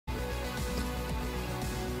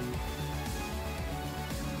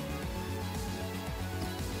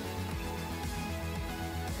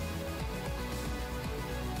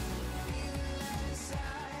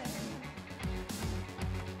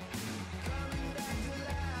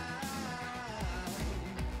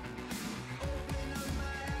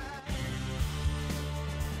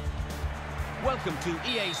Welcome to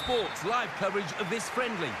EA Sports live coverage of this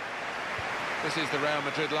friendly. This is the Real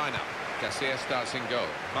Madrid lineup. Garcia starts in goal.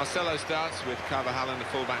 Marcelo starts with Carvajal in the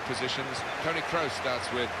full-back positions. Toni Kroos starts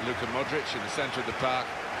with Luka Modric in the centre of the park.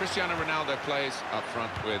 Cristiano Ronaldo plays up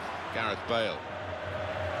front with Gareth Bale.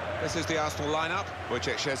 This is the Arsenal lineup.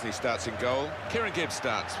 Wojciech Szczesny starts in goal. Kieran Gibbs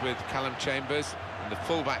starts with Callum Chambers in the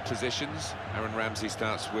full-back positions. Aaron Ramsey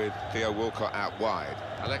starts with Theo Walcott out wide.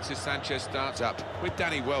 Alexis Sanchez starts up with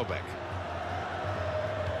Danny Welbeck.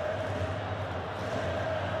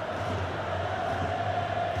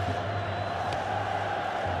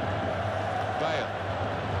 Bale.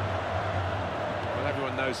 Well,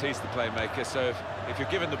 everyone knows he's the playmaker, so if you're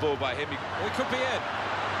given the ball by him, it could be in.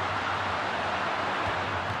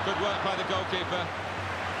 Good work by the goalkeeper.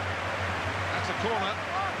 That's a corner.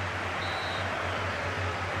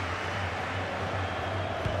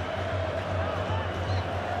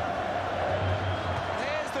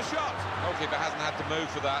 Here's the shot. Goalkeeper hasn't had to move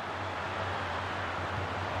for that.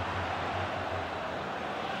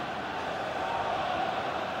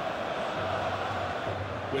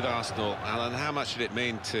 With Arsenal, Alan, how much did it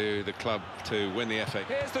mean to the club to win the FA?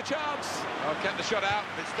 Here's the chance. Oh, kept the shot out,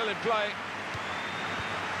 it's still in play.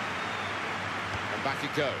 And back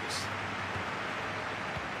it goes.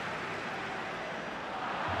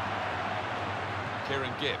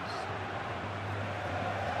 Kieran Gibbs.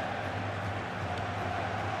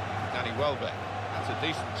 Danny Welbeck. That's a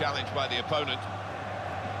decent challenge by the opponent.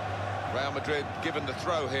 Real Madrid given the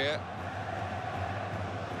throw here.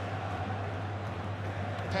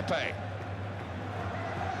 Pepe.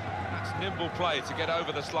 That's nimble play to get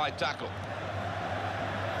over the slide tackle.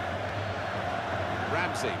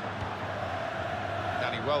 Ramsey.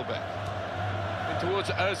 Danny Welbeck. In towards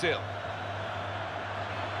Ozil.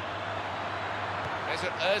 There's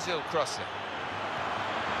an Ozil crossing.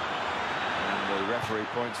 And the referee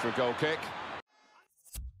points for a goal kick.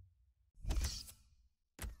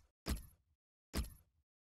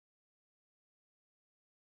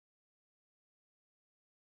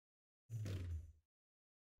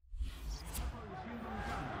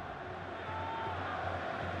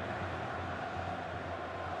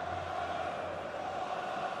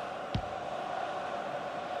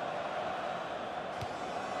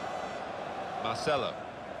 Marcelo,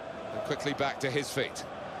 and quickly back to his feet.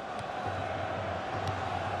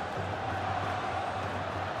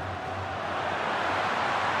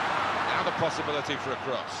 Now the possibility for a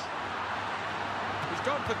cross. He's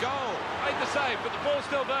gone for goal, made the save, but the ball's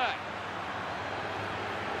still there.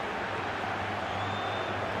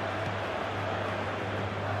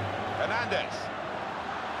 Hernandez.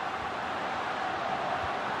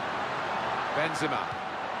 Benzema.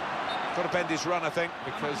 Got to bend his run, I think,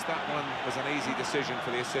 because that one was an easy decision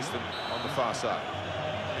for the assistant on the far side.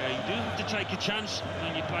 Yeah, you do have to take a chance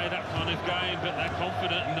when you play that kind of game, but they're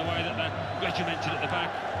confident in the way that they're regimented at the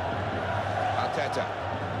back. Arteta.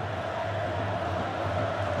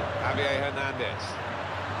 Javier Hernandez.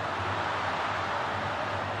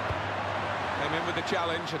 Came in with the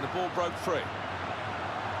challenge and the ball broke free.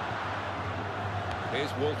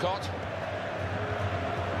 Here's Walcott.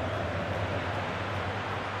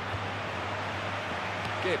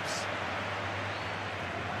 Gibbs.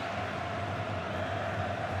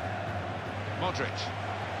 Modric.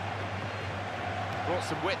 Brought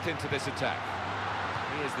some width into this attack.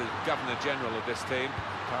 He is the Governor-General of this team.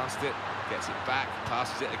 Passed it, gets it back,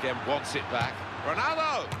 passes it again, wants it back.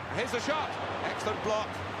 Ronaldo! Here's the shot. Excellent block.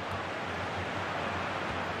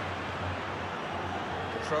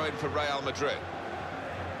 The throw in for Real Madrid.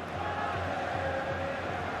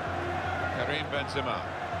 Karim Benzema.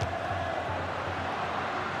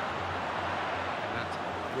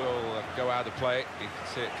 Will go out of play. You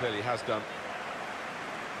can see it clearly has done.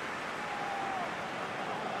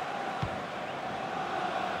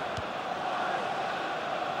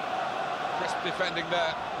 Crisp defending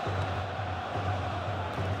there.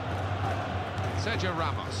 Sergio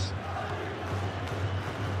Ramos.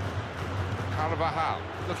 Carvajal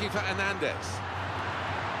looking for Hernandez.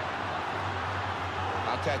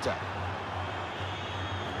 Arteta.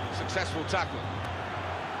 Successful tackle.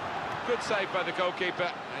 Good save by the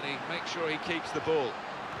goalkeeper, and he makes sure he keeps the ball.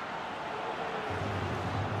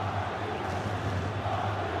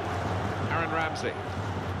 Aaron Ramsey.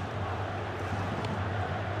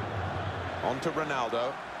 On to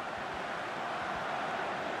Ronaldo.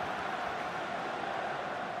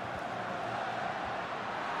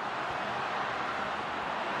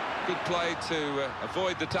 Good play to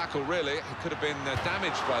avoid the tackle, really. He could have been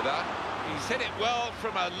damaged by that. He's hit it well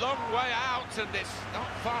from a long way out, and it's not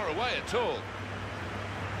far away at all.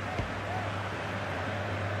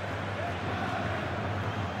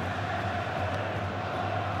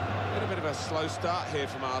 of a slow start here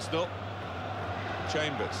from Arsenal.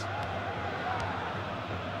 Chambers.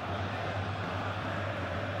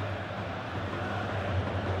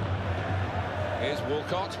 Here's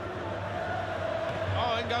Walcott.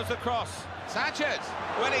 Oh, in goes the cross. Sanchez.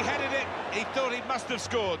 When he headed it, he thought he must have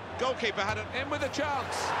scored. Goalkeeper had it in with a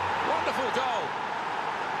chance. Wonderful goal.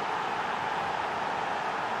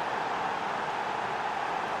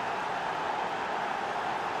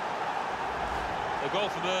 The goal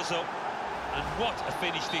from Ozil, and what a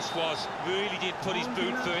finish this was. Really did put his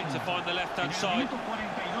boot through it to find the left-hand side.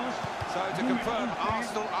 So to confirm,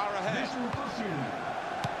 Arsenal are ahead.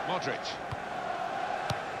 Modric.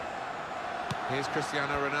 Here's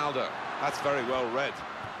Cristiano Ronaldo. That's very well read,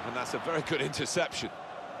 and that's a very good interception.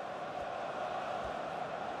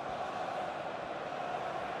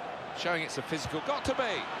 Showing it's a physical, got to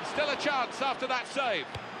be. Still a chance after that save.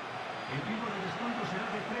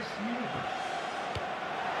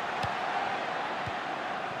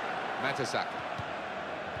 Mertesacker.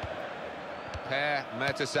 Per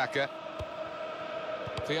Mertesacker.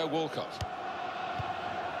 Theo Walcott.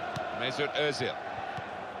 Mesut Ozil.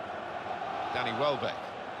 Danny Welbeck.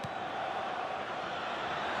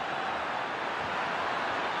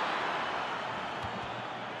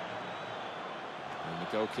 And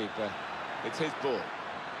the goalkeeper, it's his ball.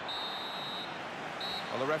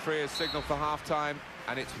 Well, the referee has signalled for half-time,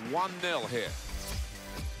 and it's 1-0 here.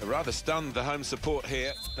 They're rather stunned, the home support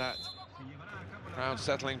here. That crowd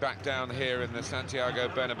settling back down here in the Santiago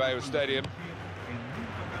Bernabeu Stadium.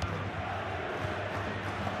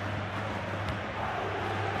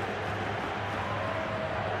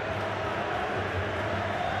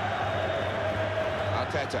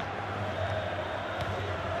 Arteta.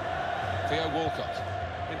 Theo Walcott.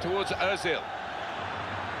 In towards Ozil.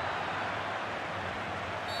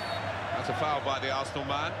 That's a foul by the Arsenal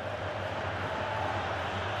man.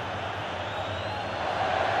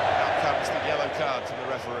 Comes the yellow card to the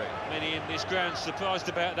referee. Many in this ground surprised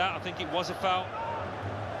about that. I think it was a foul.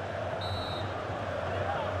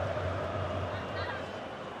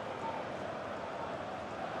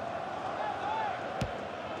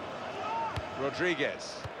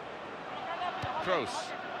 Rodriguez. Kroos.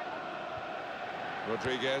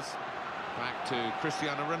 Rodriguez. Back to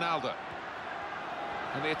Cristiano Ronaldo.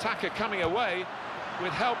 And the attacker coming away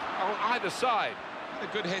with help on either side. A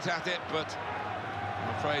good hit at it, but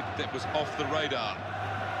I'm afraid it was off the radar.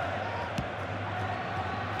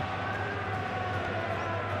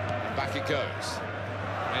 And back it goes.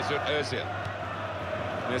 Mesut Ozil.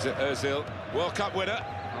 Mesut Ozil, World Cup winner,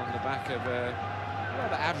 on the back of a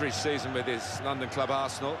rather average season with his London club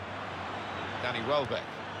Arsenal. Danny Welbeck.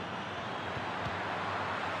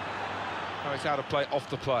 Oh, it's out of play off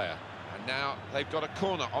the player. And now they've got a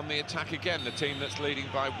corner on the attack again, the team that's leading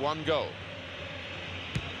by 1 goal.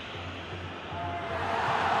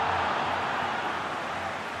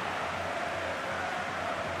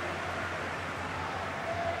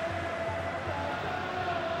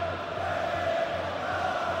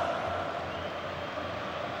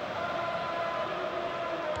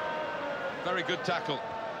 Very good tackle.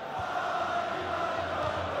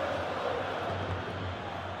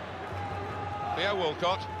 Theo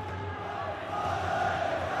Walcott.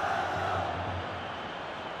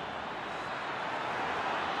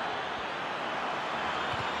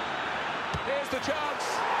 Here's the chance.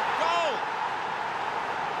 Goal!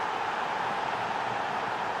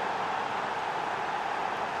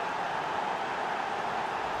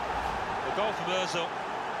 The goal from Ozil.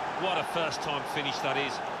 What a first-time finish that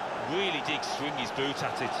is. Really did swing his boot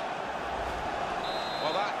at it.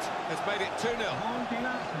 Well, that has made it 2-0.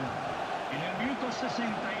 En el minuto 62,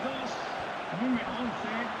 número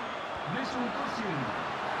 11, Mesut Ozil.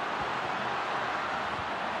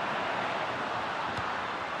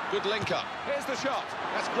 Good link up. Here's the shot.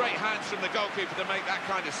 That's great hands from the goalkeeper to make that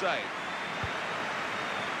kind of save.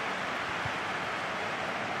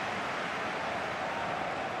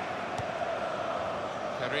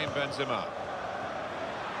 Karim Benzema.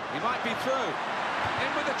 He might be through.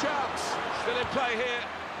 In with a chance. Still in play here.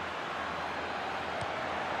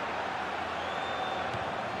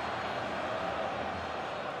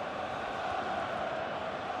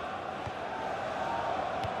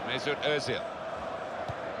 Mesut Ozil.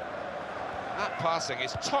 That passing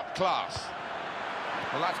is top class.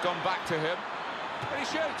 Well, that's gone back to him. But he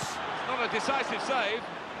shoots. It's not a decisive save.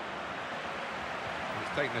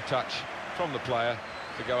 He's taken a touch from the player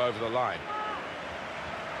to go over the line.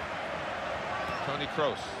 Toni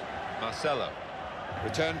Kroos, Marcelo,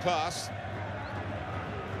 return pass.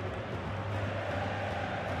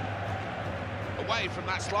 Away from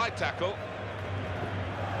that slide tackle.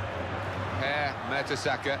 Per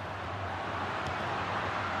Mertesacker.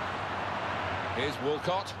 Here's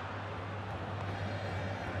Walcott.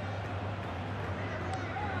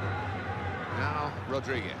 Now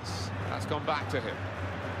Rodriguez. That's gone back to him.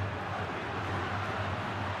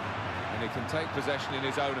 And he can take possession in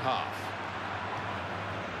his own half.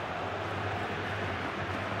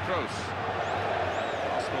 Kroos.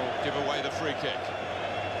 Arsenal give away the free kick.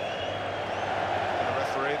 The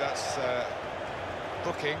referee, that's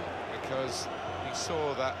booking, because he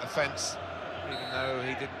saw that offence, even though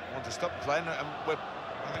he didn't want to stop playing. And I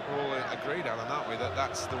think we're all agreed, Alan, aren't we, that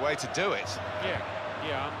that's the way to do it?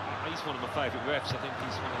 Yeah, he's one of my favourite refs. I think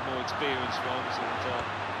he's one of the more experienced ones, and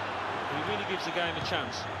he really gives the game a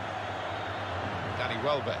chance. Danny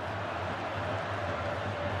Welbeck.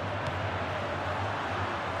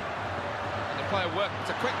 And the player worked. It's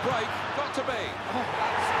a quick break. Got to be. Oh,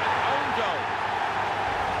 that's an own goal.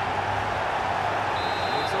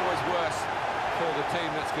 And it's always worse for the team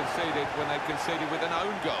that's conceded when they've conceded with an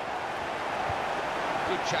own goal.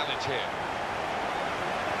 Good challenge here.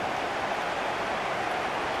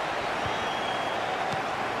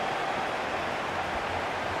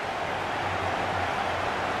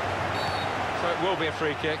 So it will be a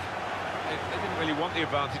free kick. They didn't really want the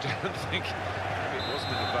advantage, I don't think. Maybe it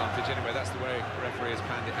wasn't an advantage anyway. That's the way the referee has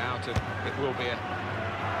panned it out, and it will be a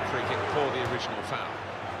free kick for the original foul.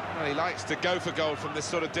 Well, he likes to go for goal from this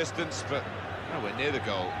sort of distance, but nowhere near the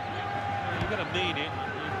goal. You've got to mean it.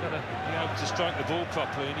 You've got to be able to strike the ball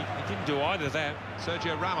properly, and he didn't do either there.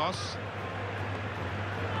 Sergio Ramos.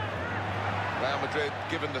 Real Madrid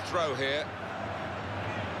given the throw here.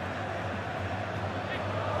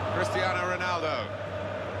 Cristiano Ronaldo.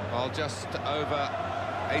 Well, just over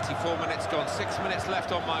 84 minutes gone. 6 minutes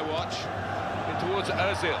left on my watch. In towards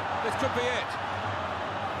Ozil. This could be it.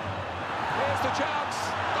 Here's the chance.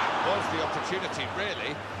 That was the opportunity,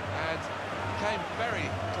 really, and came very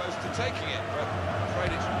close to taking it, but I'm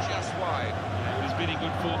afraid it's just wide. Yeah, he's been in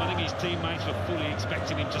good form. I think his teammates were fully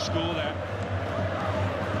expecting him to score there.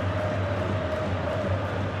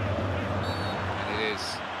 And it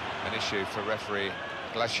is an issue for referee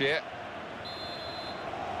Glacier.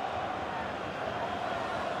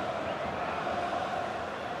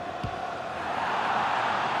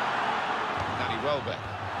 Danny Welbeck.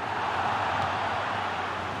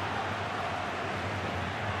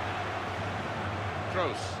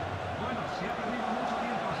 Kroos.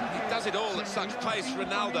 He does it all at such pace,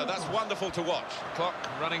 Ronaldo. That's wonderful to watch. Clock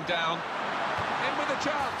running down. In with a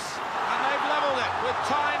chance. And they've levelled it with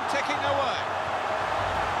time ticking away.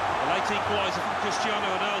 The late equaliser from Cristiano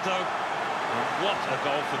Ronaldo. And what a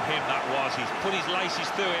goal from him that was. He's put his laces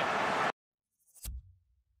through it.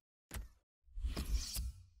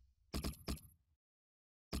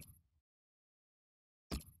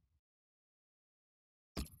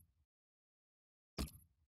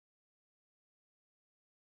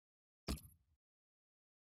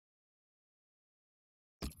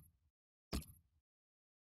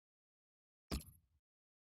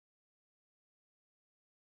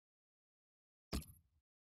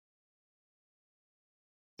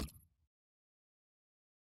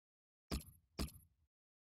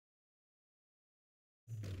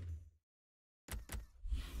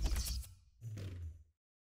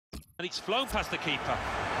 And it's flown past the keeper.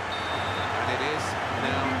 And it is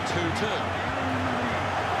now 2-2.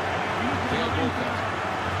 Field Walcott.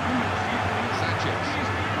 Sanchez.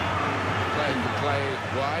 Player can play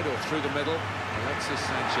wide or through the middle. Alexis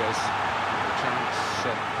Sanchez. A chance to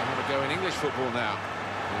have a go in English football now.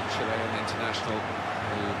 The Chilean international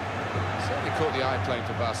who certainly caught the eye playing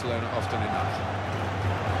for Barcelona often enough.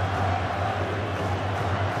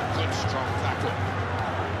 Good strong tackle.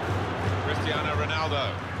 Cristiano Ronaldo.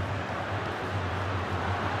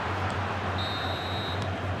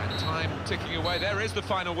 Time ticking away. There is the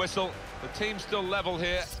final whistle. The team's still level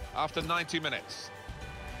here after 90 minutes.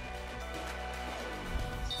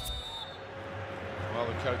 Well,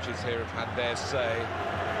 the coaches here have had their say.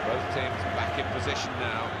 Both teams back in position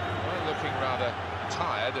now. We're looking rather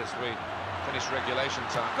tired as we finish regulation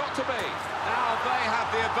time. Got to be. Now they have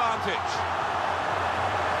the advantage.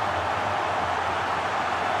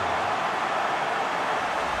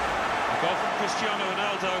 A goal from Cristiano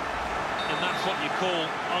Ronaldo. And that's what you call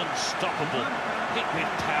unstoppable. Hit with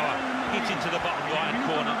power, hit into the bottom right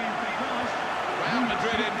corner. Real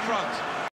Madrid in front.